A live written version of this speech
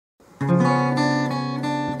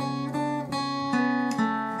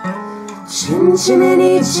Chim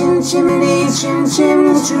Chimney, Chim Chimney, Chim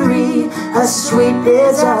Chim Cheree. A sweet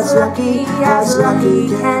bit's as lucky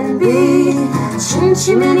can be. Chim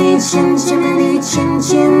Chimney, Chim Chimney, Chim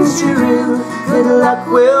Chim Cheree. Good luck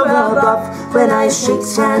will rub off when I shake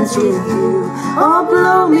hands with you. Or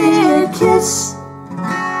blow me a kiss,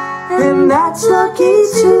 and that's lucky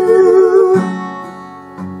too.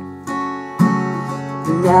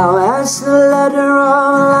 Now as the ladder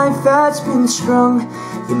of life has been strung,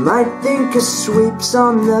 you might think a sweep's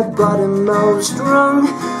on the bottommost rung.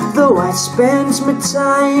 Though I spend my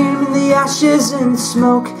time in the ashes and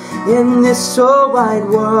smoke, in this whole wide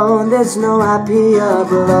world there's no happier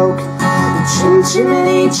bloke. Chim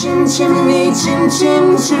Chimney, Chim Chimney, Chim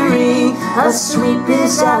Chim Cheree. A sweep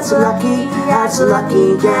is as lucky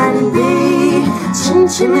can be. Chim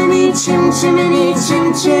Chimney, Chim Chimney,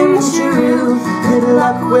 Chim Chim Cheree. Good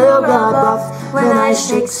luck will rub off when I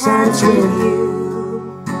shake hands with you.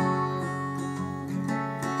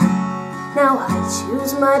 Now I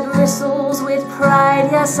choose my bristles with pride,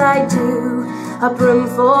 yes I do. A broom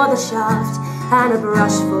for the shaft and a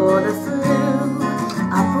brush for the flue.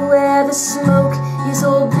 Up where the smoke is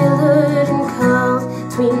all billowed and curled,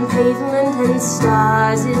 between pavement and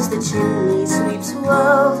stars is the chimney sweep's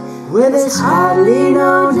world. Where there's hardly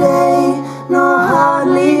no day, nor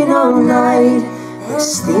hardly no night.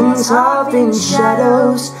 There's things half in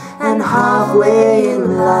shadows and halfway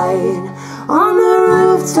in light. On the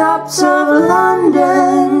rooftops of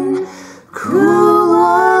London, cruel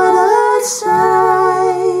what a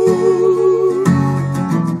sight.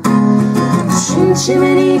 Chim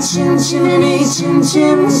Chimney, Chim Chimney, Chim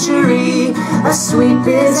Chim Cheree. A sweep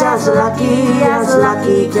is as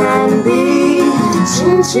lucky can be.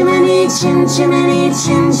 Chim Chimney, Chim Chimney,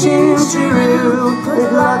 Chim Chim Cheree.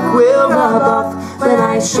 Good luck will rub off when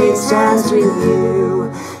I shake hands with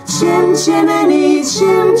you. Chim Chimney,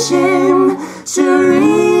 Chim Chim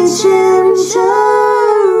Cheree, Chim Cheree.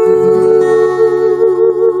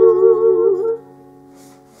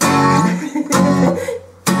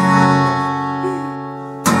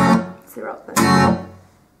 It's the rock then.